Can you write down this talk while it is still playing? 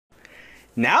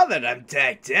Now that I'm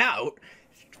decked out,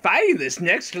 fighting this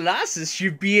next Colossus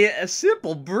should be a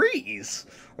simple breeze.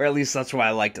 Or at least that's what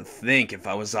I like to think if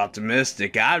I was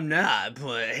optimistic. I'm not,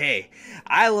 but hey,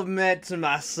 I lament to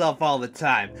myself all the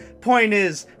time. Point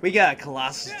is, we got a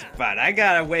Colossus to fight. I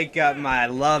gotta wake up my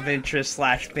love interest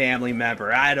slash family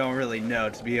member. I don't really know,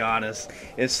 to be honest.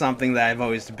 It's something that I've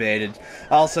always debated.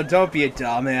 Also, don't be a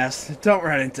dumbass. Don't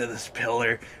run into this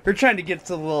pillar. We're trying to get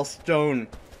to the little stone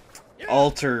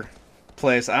altar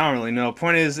place. I don't really know.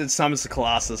 Point is, it summons the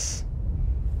Colossus.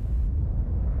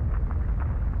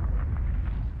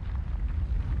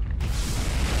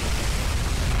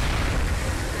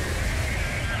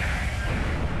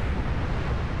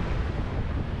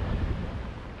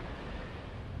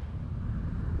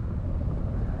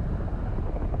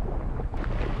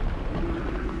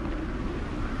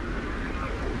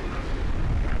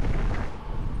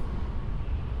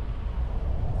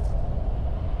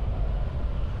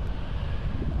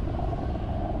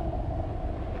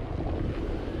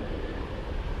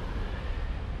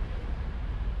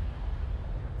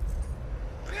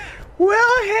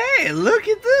 Well, hey, look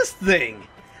at this thing.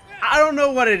 I don't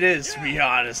know what it is, to be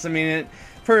honest. I mean,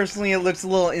 personally, it looks a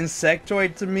little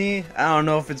insectoid to me. I don't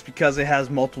know if it's because it has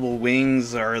multiple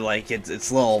wings or, like,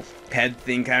 its little head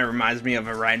thing kind of reminds me of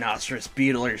a rhinoceros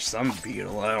beetle or some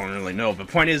beetle. I don't really know. But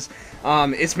point is,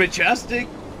 it's majestic.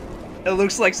 It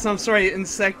looks like some sort of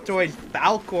insectoid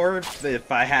falcor,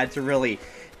 if I had to really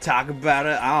talk about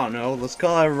it. I don't know. Let's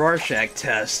call it a Rorschach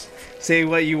test. Say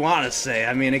what you want to say.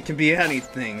 I mean, it could be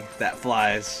anything that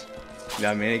flies.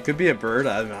 I mean, it could be a bird.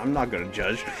 I'm not going to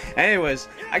judge. Anyways,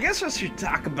 I guess I should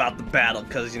talk about the battle,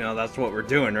 because, you know, that's what we're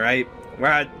doing, right? We're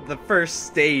at the first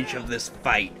stage of this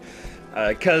fight.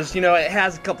 Because, you know, it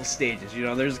has a couple stages. You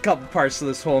know, there's a couple parts to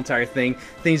this whole entire thing.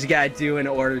 Things you gotta do in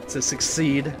order to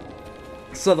succeed.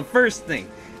 So the first thing,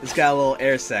 it's got a little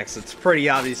air sacs. It's pretty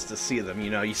obvious to see them. You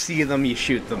know, you see them, you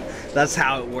shoot them. That's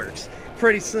how it works.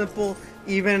 Pretty simple.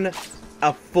 Even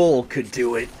a fool could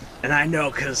do it. And I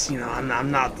know, because, you know,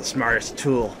 I'm not the smartest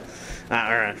tool.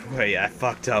 Alright, wait, I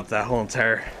fucked up that whole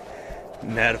entire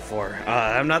metaphor.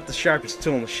 I'm not the sharpest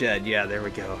tool in the shed. Yeah, there we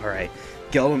go. Alright.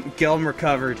 Gilm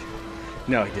recovered.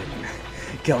 No, he didn't.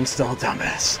 Gilm's still a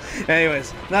dumbass.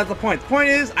 Anyways, not the point. The point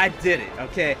is, I did it,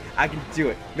 okay? I can do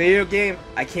it. Video game,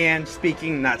 I can.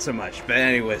 Speaking, not so much. But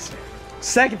anyways,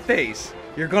 second phase,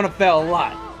 you're gonna fail a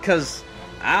lot. Because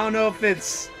I don't know if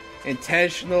it's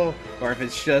intentional or if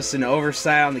it's just an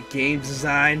oversight on the game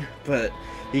design, but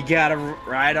you gotta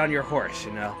ride on your horse,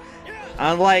 you know.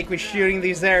 Unlike with shooting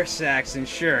these air sacs, and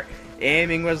sure,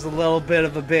 aiming was a little bit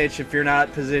of a bitch if you're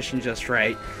not positioned just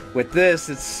right. With this,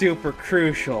 it's super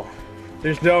crucial.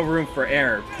 There's no room for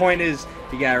error. Point is,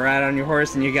 you gotta ride on your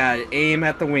horse and you gotta aim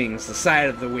at the wings, the side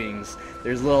of the wings.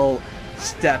 There's little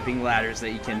stepping ladders that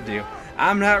you can do.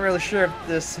 I'm not really sure if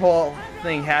this whole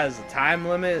thing has a time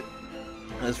limit.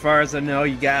 As far as I know,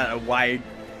 you got a wide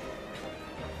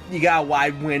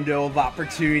window of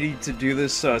opportunity to do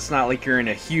this, so it's not like you're in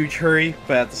a huge hurry.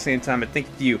 But at the same time, I think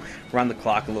if you run the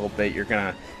clock a little bit, you're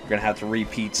gonna have to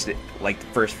repeat like the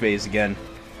first phase again.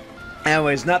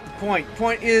 Anyways, not the point.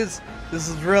 Point is, this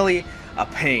is really a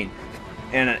pain,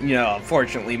 and you know,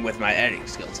 unfortunately, with my editing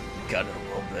skills, I cut it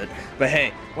a little bit. But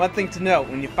hey, one thing to note: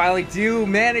 when you finally do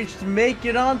manage to make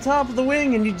it on top of the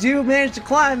wing, and you do manage to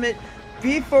climb it,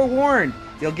 be forewarned.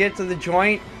 You'll get to the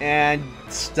joint and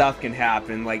stuff can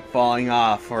happen, like falling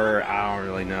off, or I don't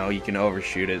really know, you can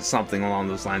overshoot it, something along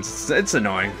those lines. It's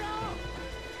annoying.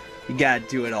 You gotta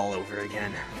do it all over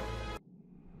again.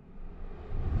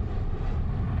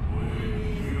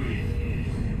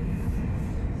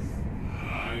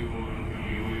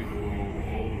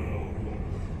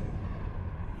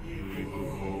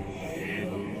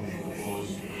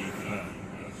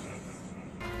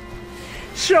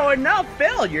 So enough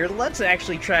failure, let's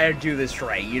actually try to do this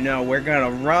right. You know, we're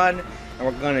gonna run and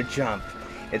we're gonna jump.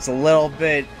 It's a little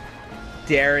bit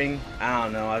daring. I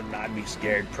don't know, I'd be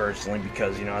scared personally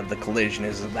because, you know, the collision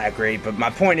isn't that great. But my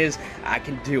point is, I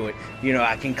can do it. You know,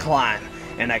 I can climb.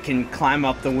 And I can climb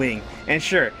up the wing. And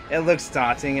sure, it looks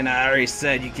daunting, and I already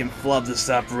said you can flub this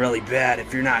up really bad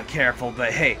if you're not careful.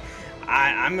 But hey,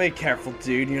 I'm a careful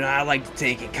dude. You know, I like to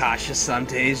take it cautious some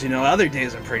days. You know, other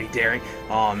days I'm pretty daring.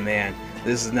 Oh man.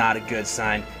 This is not a good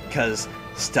sign, because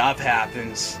stuff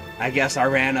happens. I guess I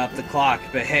ran up the clock,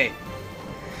 but hey,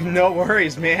 no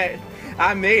worries, man.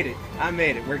 I made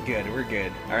it. We're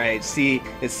good. Alright, see,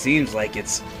 it seems like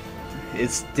it's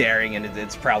daring and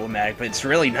it's problematic, but it's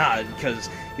really not, because,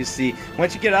 you see,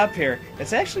 once you get up here,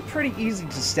 it's actually pretty easy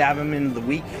to stab him into the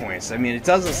weak points. I mean, it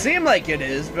doesn't seem like it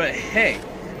is, but hey,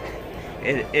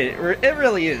 It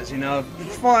really is, you know.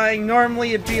 Flying,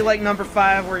 normally it'd be like number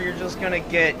 5 where you're just gonna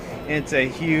get into a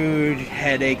huge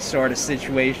headache sort of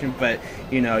situation, but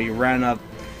you know, you run up,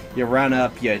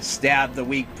 you stab the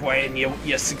weak point, and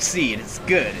you succeed. It's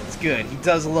good, it's good. He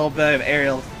does a little bit of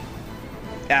aerial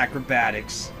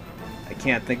acrobatics. I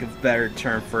can't think of a better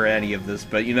term for any of this,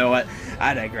 but you know what?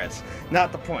 I digress.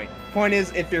 Not the point. Point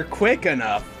is, if you're quick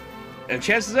enough, and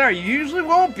chances are you usually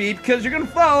won't be because you're gonna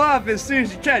fall off as soon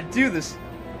as you try to do this.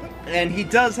 And he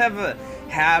does have a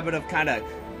habit of kind of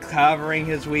covering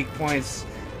his weak points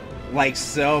like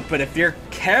so, but if you're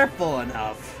careful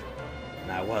enough,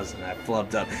 and I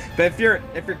flubbed up. But if you're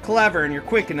clever and you're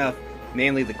quick enough,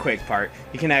 mainly the quick part,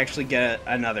 you can actually get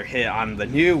another hit on the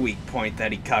new weak point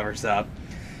that he covers up.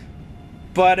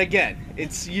 But again,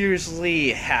 it's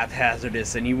usually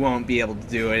haphazardous and you won't be able to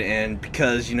do it, and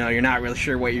because, you know, you're not really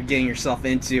sure what you're getting yourself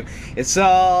into, it's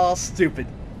all stupid.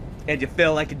 And you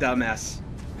feel like a dumbass.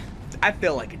 I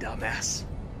feel like a dumbass.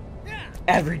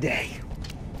 Every day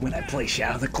when I play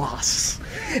Shadow of the Colossus.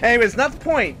 Anyways, not the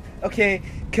point, okay?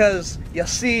 Because, you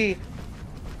see,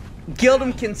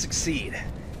 Gildem can succeed.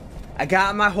 I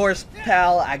got my horse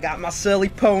pal, I got my silly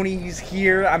pony, he's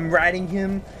here, I'm riding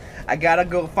him. I gotta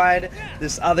go find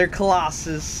this other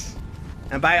Colossus.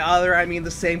 And by other, I mean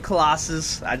the same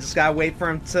Colossus. I just gotta wait for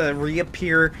him to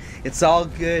reappear. It's all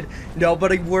good.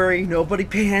 Nobody worry, nobody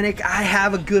panic. I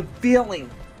have a good feeling.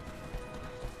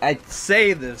 I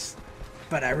say this,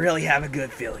 but I really have a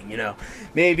good feeling, you know.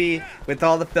 Maybe with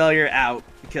all the failure out,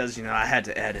 because, you know, I had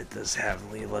to edit this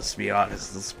heavily, let's be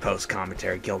honest. This is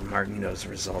post-commentary. Gilden Martin knows the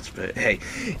results, but hey,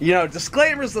 you know,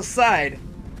 disclaimers aside,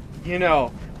 you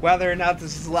know, whether or not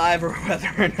this is live or whether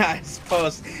or not it's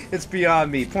post, it's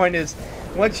beyond me. Point is,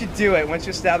 once you do it, once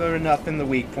you stab him enough in the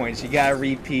weak points, you gotta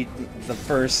repeat the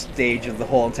first stage of the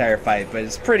whole entire fight, but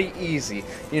it's pretty easy.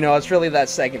 You know, it's really that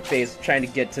second phase, trying to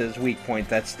get to his weak point,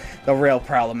 that's the real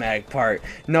problematic part.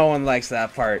 No one likes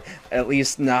that part, at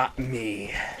least not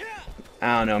me.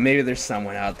 I don't know, maybe there's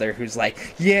someone out there who's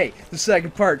like, yay, the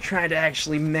second part, trying to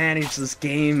actually manage this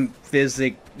game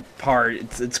physics part.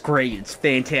 It's great, it's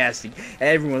fantastic.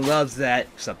 Everyone loves that,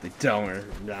 except they don't, or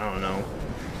I don't know.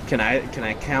 Can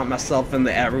I count myself in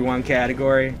the everyone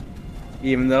category?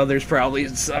 Even though there's probably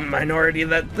some minority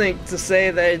that think to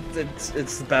say that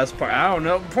it's the best part. I don't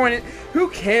know. Point it. Who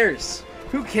cares?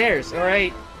 Who cares? All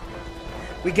right.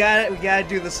 We gotta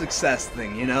do the success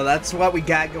thing, you know. That's what we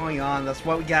got going on. That's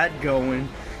what we got going.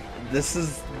 This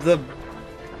is the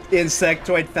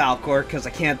Insectoid Falcor, because I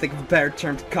can't think of a better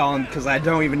term to call him, because I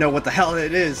don't even know what the hell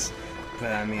it is.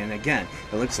 But I mean, again,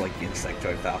 it looks like the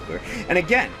Insectoid Falcor. And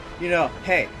again, you know,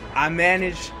 hey, I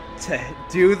managed to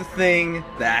do the thing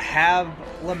that I have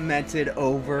lamented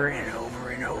over and over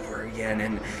and over again,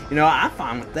 and you know, I'm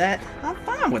fine with that. I'm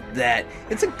fine with that.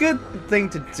 It's a good thing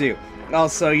to do.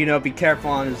 Also, you know, be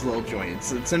careful on his little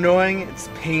joints. It's annoying, it's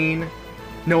pain,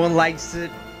 no one likes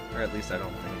it, or at least I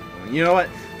don't think. You know what?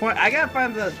 I gotta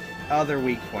find the other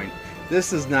weak point.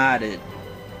 This is not it.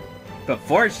 But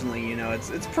fortunately, you know,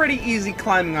 it's pretty easy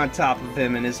climbing on top of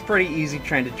him, and it's pretty easy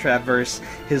trying to traverse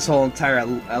his whole entire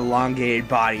elongated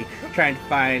body, trying to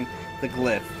find the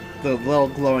glyph, the little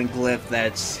glowing glyph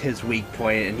that's his weak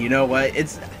point. And you know what?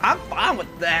 I'm fine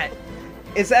with that.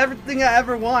 It's everything I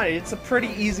ever wanted. It's a pretty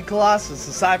easy Colossus,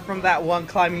 aside from that one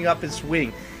climbing up his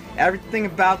wing. Everything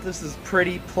about this is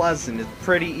pretty pleasant. It's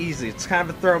pretty easy. It's kind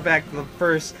of a throwback to the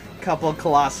first couple of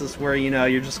Colossus where, you know,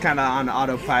 you're just kind of on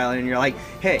autopilot and you're like,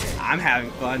 hey, I'm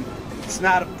having fun. It's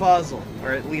not a puzzle,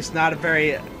 or at least not a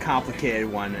very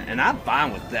complicated one, and I'm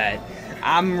fine with that.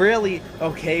 I'm really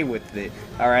okay with it,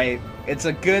 alright? It's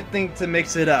a good thing to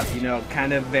mix it up, you know,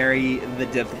 kind of vary the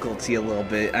difficulty a little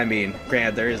bit. I mean,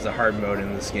 granted, there is a hard mode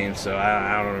in this game, so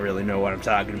I don't really know what I'm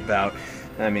talking about.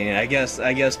 I mean, I guess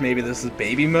maybe this is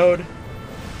baby mode,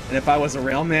 and if I was a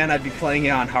real man, I'd be playing it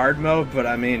on hard mode, but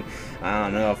I mean, I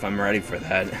don't know if I'm ready for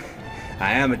that.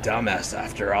 I am a dumbass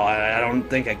after all. I don't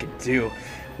think I could do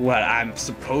what I'm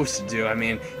supposed to do. I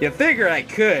mean, you figure I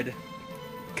could,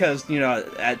 because, you know,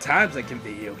 at times I can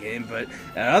video game, but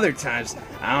at other times,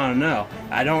 I don't know.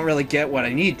 I don't really get what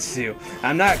I need to.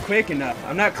 I'm not quick enough.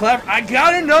 I'm not clever. I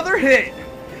got another hit!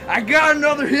 I got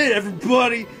another hit,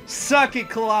 everybody! Suck it,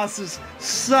 Colossus!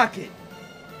 Suck it!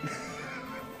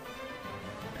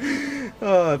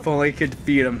 Oh, if only I could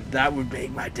defeat him. That would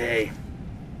make my day.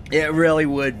 It really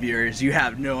would, viewers. You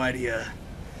have no idea.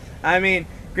 I mean,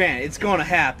 granted, it's gonna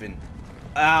happen.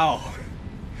 Ow.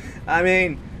 I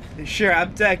mean, sure,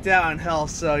 I'm decked out in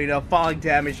health, so, you know, falling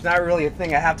damage, not really a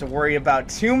thing I have to worry about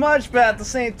too much, but at the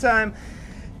same time,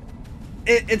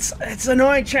 it's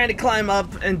annoying trying to climb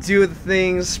up and do the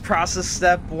things, process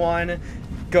step 1,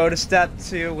 go to step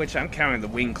 2, which I'm counting the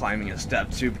wing climbing as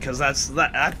step 2 because I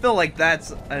feel like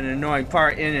that's an annoying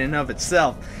part in and of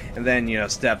itself. And then, you know,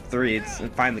 step 3, it's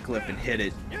find the cliff and hit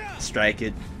it, strike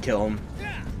it, kill him.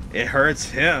 It hurts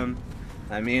him.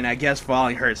 I mean, I guess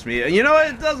falling hurts me. You know what?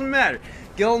 It doesn't matter.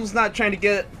 Gilm's not trying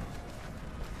to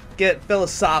get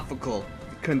philosophical.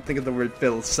 Couldn't think of the word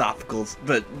philosophical,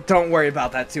 but don't worry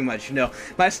about that too much, you know.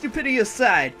 My stupidity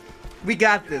aside, we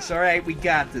got this, alright? We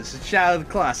got this. It's Shadow of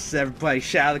the Colossus, everybody.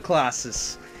 Shadow of the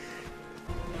Colossus.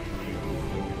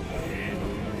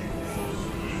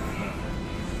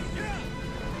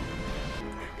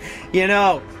 You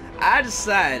know, I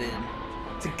decided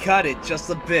to cut it just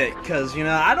a bit, because, you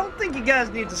know, I don't think you guys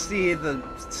need to see the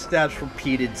steps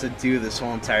repeated to do this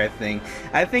whole entire thing.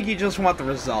 I think you just want the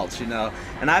results, you know.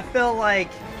 And I feel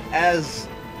like, as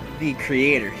the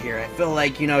creator here, I feel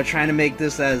like, you know, trying to make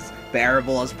this as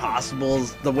bearable as possible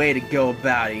is the way to go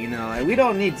about it, you know. And we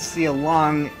don't need to see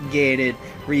elongated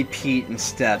repeat in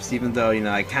steps, even though, you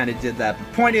know, I kind of did that. But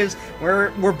the point is,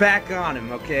 we're back on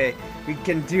him, okay? We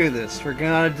can do this. We're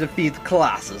gonna defeat the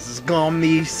Colossus. It's gonna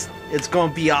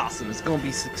be awesome. It's gonna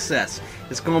be success.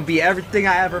 It's gonna be everything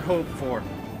I ever hoped for,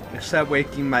 except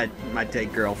waking my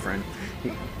dead girlfriend.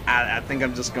 I think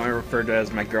I'm just going to refer to her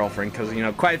as my girlfriend because, you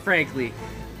know, quite frankly,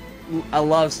 a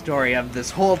love story of this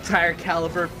whole entire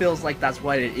caliber feels like that's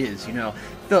what it is, you know.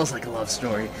 It feels like a love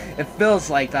story. It feels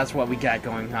like that's what we got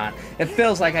going on. It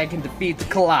feels like I can defeat the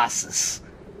Colossus.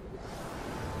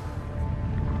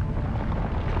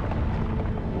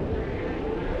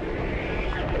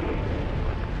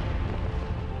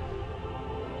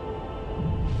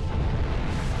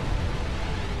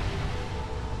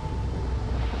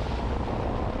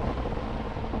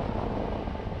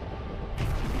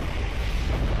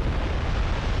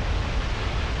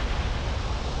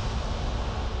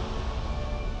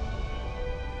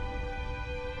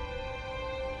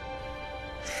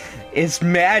 Its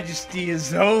majesty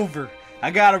is over.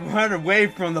 I gotta run away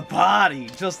from the body,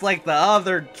 just like the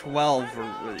other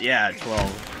 12. Yeah,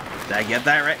 12. Did I get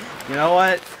that right? You know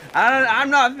what? I'm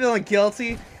not feeling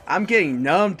guilty. I'm getting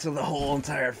numb to the whole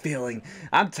entire feeling.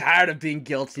 I'm tired of being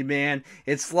guilty, man.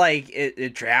 It's like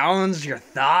it drowns your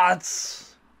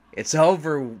thoughts. It's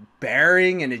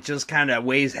overbearing and it just kind of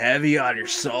weighs heavy on your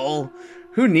soul.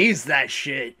 Who needs that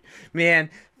shit? Man,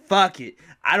 fuck it.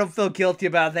 I don't feel guilty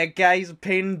about that guy. He's a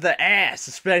pain in the ass,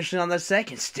 especially on the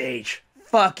second stage.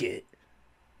 Fuck it.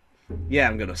 Yeah,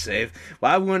 I'm gonna save.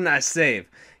 Why wouldn't I save?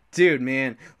 Dude,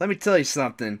 man, let me tell you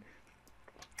something.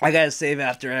 I gotta save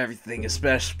after everything,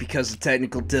 especially because of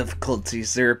technical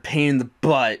difficulties. They're a pain in the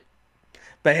butt.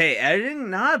 But hey, editing,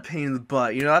 not a pain in the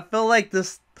butt. You know, I feel like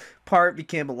this part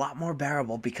became a lot more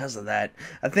bearable because of that.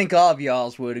 I think all of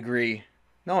y'all would agree.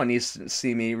 No one needs to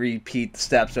see me repeat the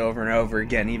steps over and over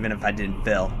again, even if I didn't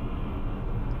fail.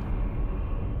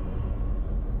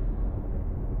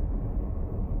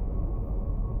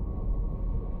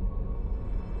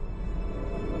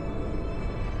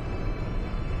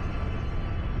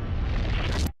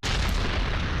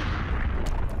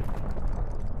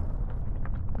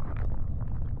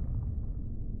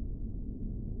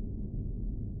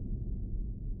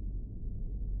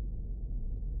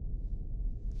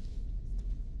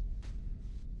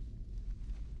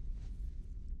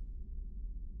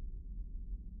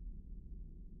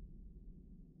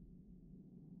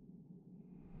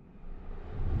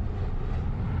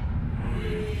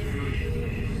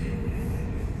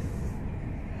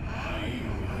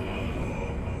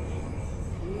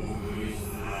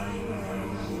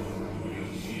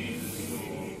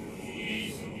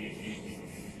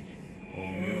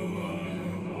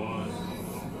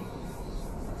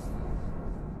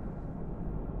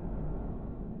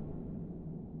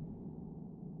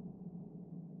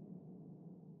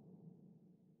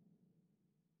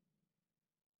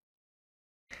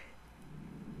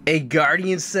 A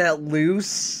guardian set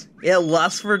loose? It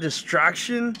lusts for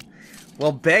destruction?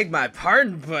 Well, beg my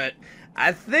pardon, but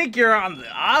I think you're on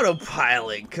the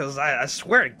autopilot, because I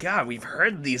swear to God, we've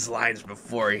heard these lines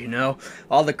before, you know?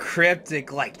 All the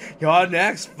cryptic, like, your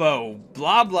next foe,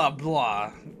 blah, blah,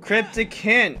 blah. Cryptic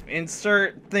hint,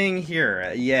 insert thing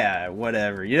here. Yeah,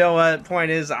 whatever. You know what?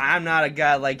 Point is, I'm not a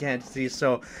godlike entity,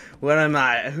 so who am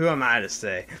I to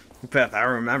say? But if I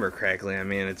remember correctly, I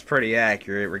mean, it's pretty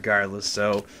accurate regardless,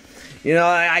 so, you know,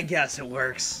 I guess it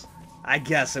works. I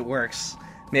guess it works.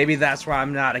 Maybe that's why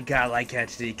I'm not a godlike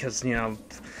entity, because, you know,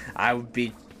 I would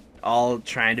be all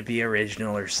trying to be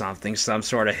original or something, some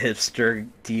sort of hipster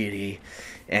deity.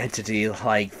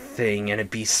 entity-like thing, and it'd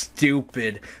be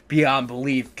stupid beyond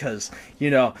belief, because, you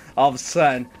know, all of a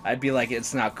sudden, I'd be like,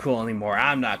 it's not cool anymore,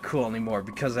 I'm not cool anymore,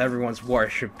 because everyone's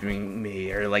worshipping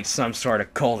me, or like some sort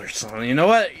of cult or something. You know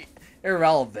what?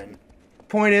 Irrelevant.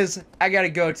 Point is, I gotta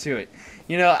go to it.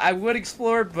 You know, I would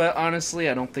explore, but honestly,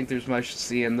 I don't think there's much to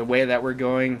see in the way that we're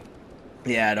going.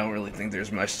 Yeah, I don't really think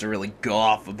there's much to really go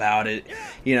off about it.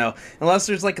 You know, unless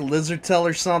there's like a lizard tail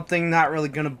or something, not really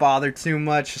gonna bother too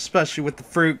much, especially with the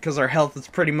fruit, because our health is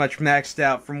pretty much maxed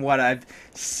out from what I've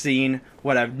seen,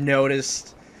 what I've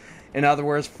noticed. In other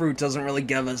words, fruit doesn't really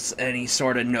give us any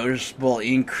sort of noticeable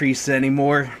increase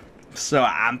anymore. So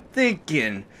I'm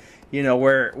thinking, you know,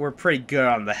 we're pretty good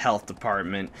on the health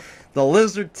department. The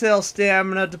lizard tail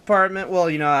stamina department, well,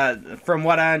 you know, from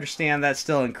what I understand, that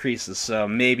still increases, so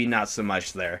maybe not so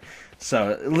much there.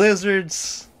 So,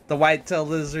 lizards, the white-tailed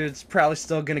lizards, probably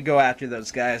still gonna go after those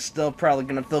guys. Still probably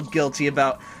gonna feel guilty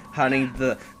about hunting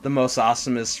the most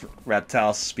awesomest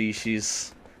reptile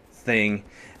species thing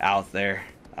out there.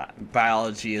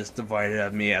 Biology is divided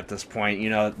of me at this point,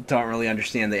 you know, don't really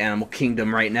understand the animal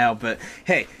kingdom right now, but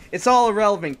hey, it's all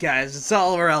irrelevant, guys, it's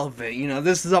all irrelevant, you know,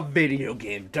 this is a video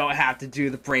game, don't have to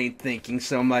do the brain thinking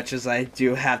so much as I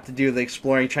do have to do the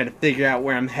exploring, trying to figure out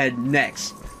where I'm heading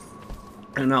next.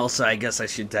 And also, I guess I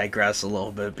should digress a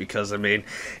little bit, because, I mean,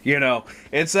 you know,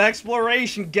 it's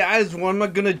exploration, guys, what am I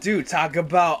gonna do? Talk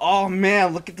about, oh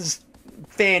man, look at this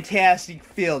fantastic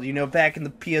field, you know, back in the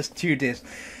PS2 days.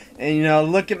 And, you know,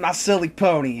 look at my silly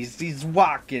pony. He's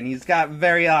walking. He's got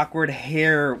very awkward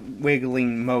hair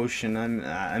wiggling motion.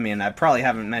 I mean, I probably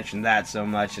haven't mentioned that so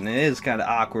much, and it is kind of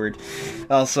awkward.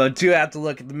 Also, I do have to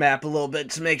look at the map a little bit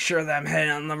to make sure that I'm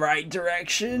heading in the right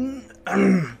direction.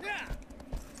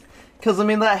 Because, I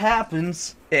mean, that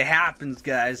happens. It happens,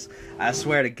 guys. I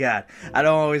swear to God. I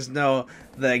don't always know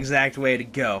the exact way to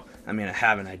go. I mean, I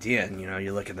have an idea, and, you know,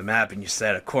 you look at the map and you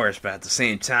set a course, but at the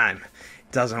same time,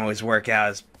 it doesn't always work out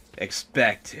as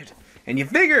expected. And you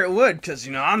figure it would, because,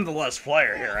 you know, I'm the less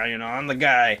player here, you know, I'm the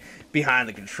guy behind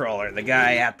the controller, the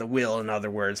guy at the wheel, in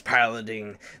other words,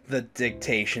 piloting the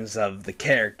dictations of the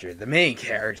character, the main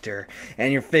character,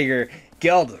 and you figure,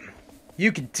 Geldum,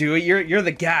 you can do it, you're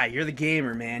the guy, you're the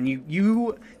gamer, man,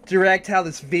 you direct how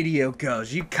this video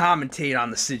goes, you commentate on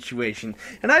the situation,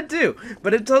 and I do,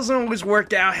 but it doesn't always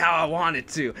work out how I want it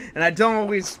to, and I don't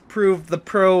always prove the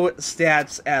pro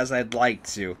stats as I'd like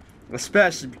to.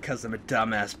 Especially because I'm a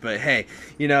dumbass, but hey,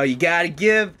 you know, you gotta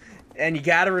give and you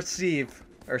gotta receive,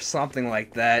 or something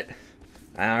like that.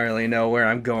 I don't really know where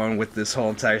I'm going with this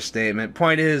whole entire statement.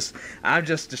 Point is, I'm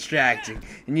just distracting,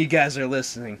 and you guys are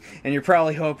listening, and you're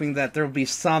probably hoping that there'll be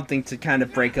something to kind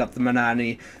of break up the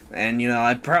monotony, and, you know,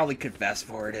 I probably could fast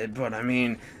forward it, but I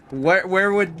mean,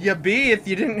 where would you be if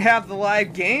you didn't have the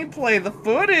live gameplay, the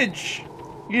footage?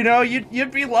 You know,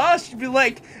 you'd be lost, you'd be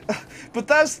like, but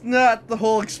that's not the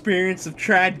whole experience of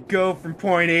trying to go from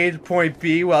point A to point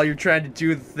B while you're trying to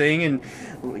do the thing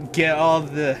and get all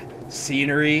the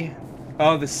scenery,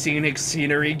 all the scenic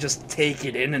scenery, just take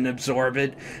it in and absorb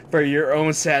it for your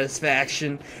own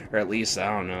satisfaction, or at least, I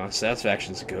don't know,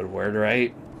 satisfaction's a good word,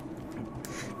 right?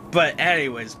 But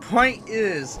anyways, point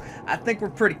is, I think we're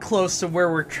pretty close to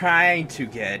where we're trying to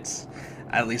get,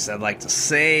 at least I'd like to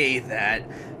say that.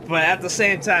 But at the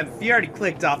same time, if you already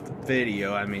clicked off the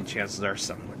video, I mean, chances are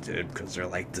someone did, because they're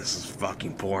like, this is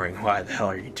fucking boring. Why the hell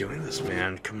are you doing this,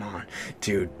 man? Come on.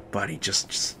 Dude, buddy,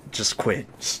 just quit.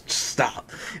 Just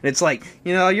stop. And it's like,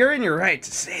 you know, you're in your right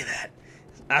to say that.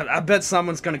 I bet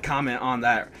someone's gonna comment on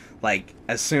that, like,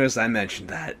 as soon as I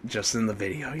mentioned that, just in the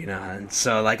video, you know, and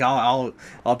so, like, I'll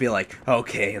be like,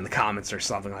 okay, in the comments or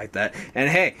something like that, and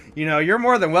hey, you know, you're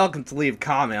more than welcome to leave a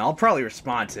comment, I'll probably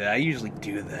respond to it, I usually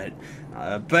do that,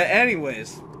 but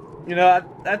anyways, you know,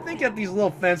 I think at these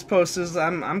little fence posts,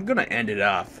 I'm gonna end it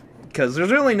off, because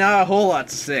there's really not a whole lot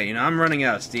to say, you know, I'm running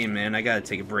out of steam, man, I gotta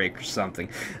take a break or something,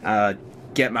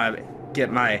 get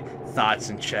my thoughts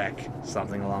in check,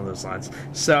 something along those lines.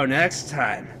 So next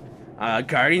time,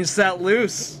 Guardians set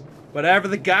loose, whatever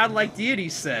the godlike deity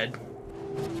said.